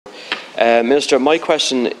Minister, my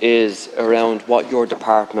question is around what your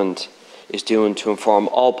department is doing to inform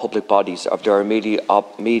all public bodies of their immediate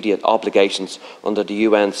obligations under the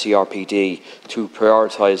UN CRPD to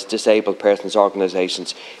prioritise disabled persons'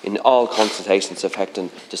 organisations in all consultations affecting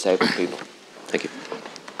disabled people. Thank you.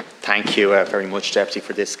 Thank you very much, Deputy,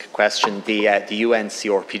 for this question. The UN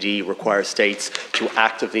CRPD requires states to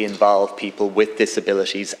actively involve people with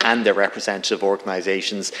disabilities and their representative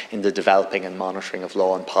organisations in the developing and monitoring of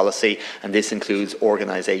law and policy, and this includes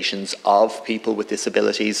organisations of people with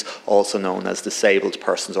disabilities, also known as disabled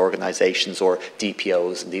persons organisations or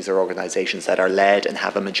DPOs. And these are organisations that are led and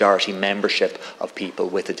have a majority membership of people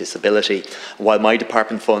with a disability. While my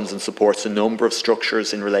department funds and supports a number of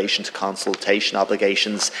structures in relation to consultation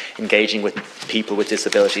obligations, engaging with people with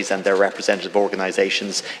disabilities and their representative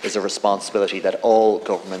organisations is a responsibility that all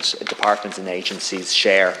government departments and agencies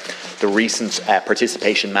share. The recent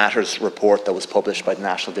Participation Matters report that was published by the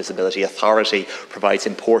National Disability Authority provides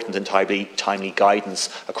important and timely guidance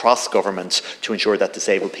across government to ensure that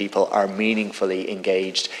disabled people are meaningfully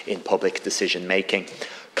engaged in public decision making.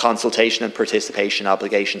 Consultation and participation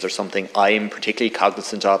obligations are something I am particularly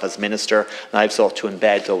cognizant of as Minister, and I have sought to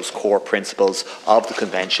embed those core principles of the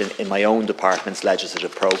Convention in my own department's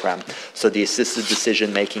legislative programme. So the Assisted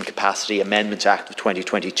Decision Making Capacity Amendment Act of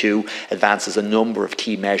 2022 advances a number of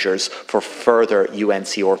key measures for further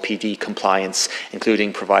UNCRPD compliance,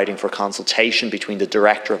 including providing for consultation between the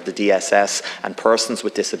Director of the DSS and persons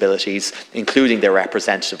with disabilities, including their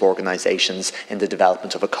representative organisations, in the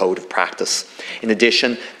development of a code of practice. In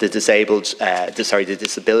addition, the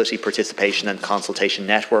Disability Participation and Consultation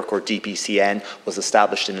Network, or DPCN, was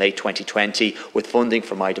established in late 2020 with funding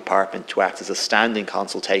from my department to act as a standing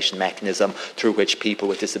consultation mechanism through which people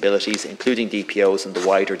with disabilities, including DPOs and the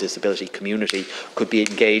wider disability community, could be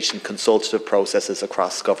engaged in consultative processes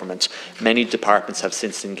across government. Many departments have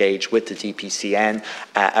since engaged with the DPCN.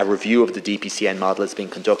 A review of the DPCN model is being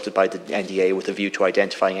conducted by the NDA with a view to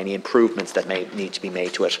identifying any improvements that may need to be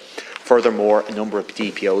made to it. Furthermore, a number of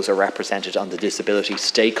DPOs are represented on the Disability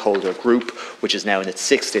Stakeholder Group, which is now in its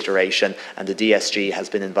 6th iteration, and the DSG has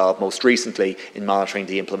been involved most recently in monitoring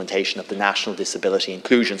the implementation of the National Disability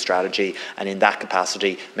Inclusion Strategy, and in that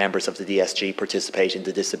capacity, members of the DSG participate in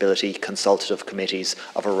the disability consultative committees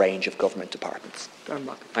of a range of government departments.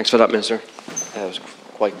 Thanks for that, Minister. It was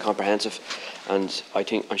quite comprehensive, and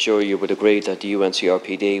I'm sure you would agree that the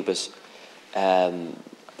UNCRPD was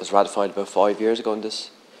ratified about 5 years ago in this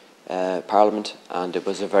Parliament, and it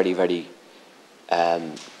was a very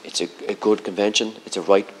it's a good convention. It's a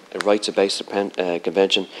rights-based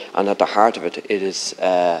convention, and at the heart of it, it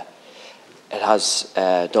has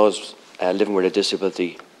those living with a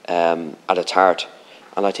disability at its heart,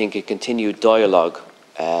 and I think a continued dialogue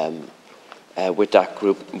with that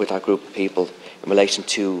group of people in relation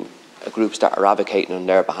to groups that are advocating on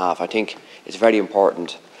their behalf. I think it's very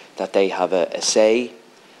important that they have a say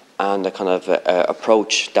and a kind of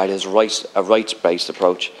approach that is a rights-based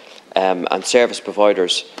approach, and service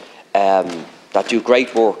providers that do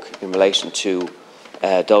great work in relation to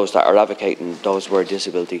those that are advocating those with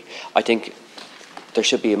disability. I think there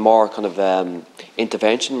should be a more kind of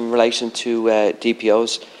intervention in relation to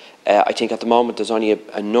DPOs. I think at the moment there's only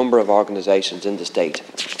a number of organisations in the state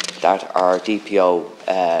that are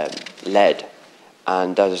DPO led,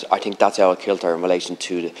 and I think that's our kilter in relation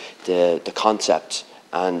to the concept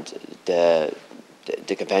and the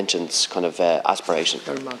convention's kind of aspiration.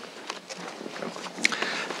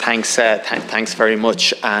 Thanks very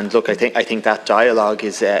much. And look, I think that dialogue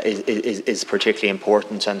is particularly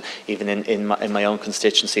important. And even in my own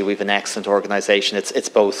constituency, we have an excellent organisation. It's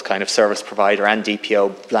both kind of service provider and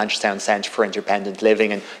DPO, Blanchardstown Centre for Independent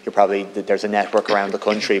Living, and there's a network around the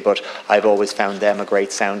country. But I've always found them a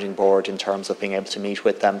great sounding board in terms of being able to meet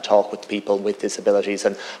with them, talk with people with disabilities,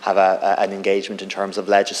 and have an engagement in terms of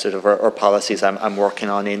legislative or policies I'm working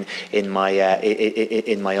on in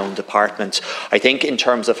my own department. I think in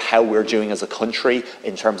terms of how we're doing as a country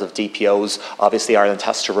in terms of DPOs, obviously Ireland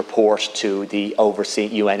has to report to the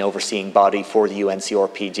UN overseeing body for the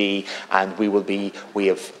UNCRPD, and we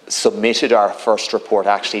have submitted our first report.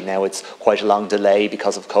 Actually, now it's quite a long delay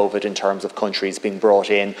because of COVID in terms of countries being brought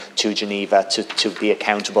in to Geneva to be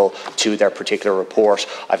accountable to their particular report.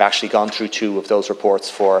 I've actually gone through 2 of those reports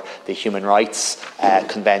for the Human Rights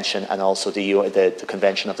Convention and also the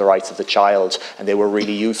Convention of the Rights of the Child, and they were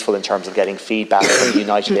really useful in terms of getting feedback from the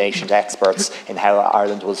United Nations experts in how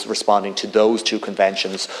Ireland was responding to those 2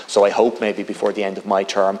 conventions. So I hope maybe before the end of my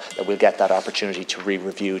term that we'll get that opportunity to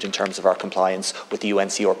re-reviewed in terms of our compliance with the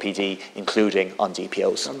UNCRPD, including on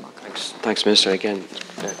DPOs. Thanks, Minister. Again,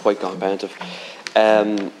 quite comprehensive.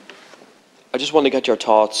 I just want to get your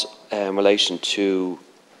thoughts in relation to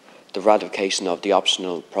the ratification of the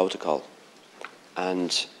optional protocol.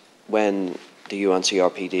 And when the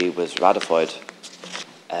UNCRPD was ratified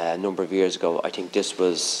a number of years ago, I think this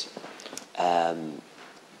was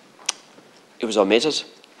it was omitted,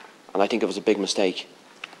 and I think it was a big mistake.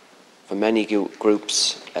 For many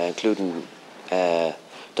groups, including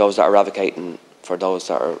those that are advocating for those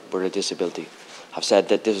that are with a disability, have said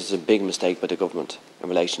that this is a big mistake by the government in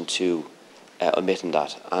relation to omitting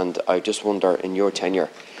that. And I just wonder, in your tenure,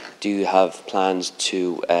 do you have plans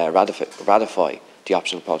to ratify the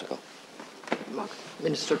optional protocol?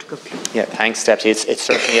 Minister to conclude. Yeah, thanks, Deputy. It's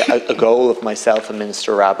certainly a goal of myself and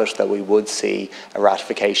Minister Rabbitte that we would see a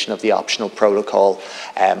ratification of the optional protocol.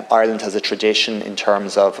 Ireland has a tradition in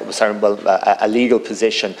terms of, a legal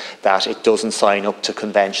position that it doesn't sign up to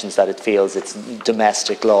conventions that it feels its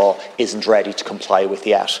domestic law isn't ready to comply with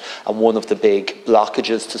yet. And one of the big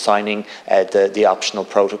blockages to signing the optional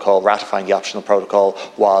protocol, ratifying the optional protocol,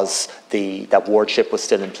 was that wardship was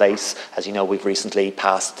still in place. As you know, we've recently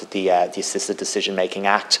passed the Assisted Decision Making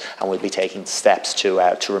Act, and we'll be taking steps to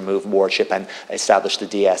remove wardship and establish the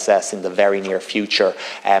DSS in the very near future.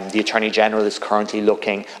 The Attorney General is currently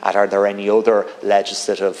looking at, are there any other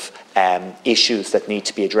legislative issues that need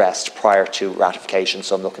to be addressed prior to ratification.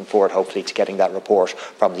 So I'm looking forward, hopefully, to getting that report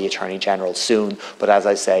from the Attorney General soon. But as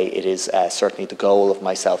I say, it is certainly the goal of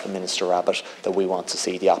myself and Minister Rabbitte that we want to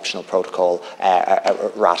see the optional protocol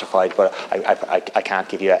ratified. But I can't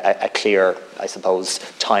give you a clear, I suppose,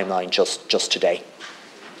 timeline just today.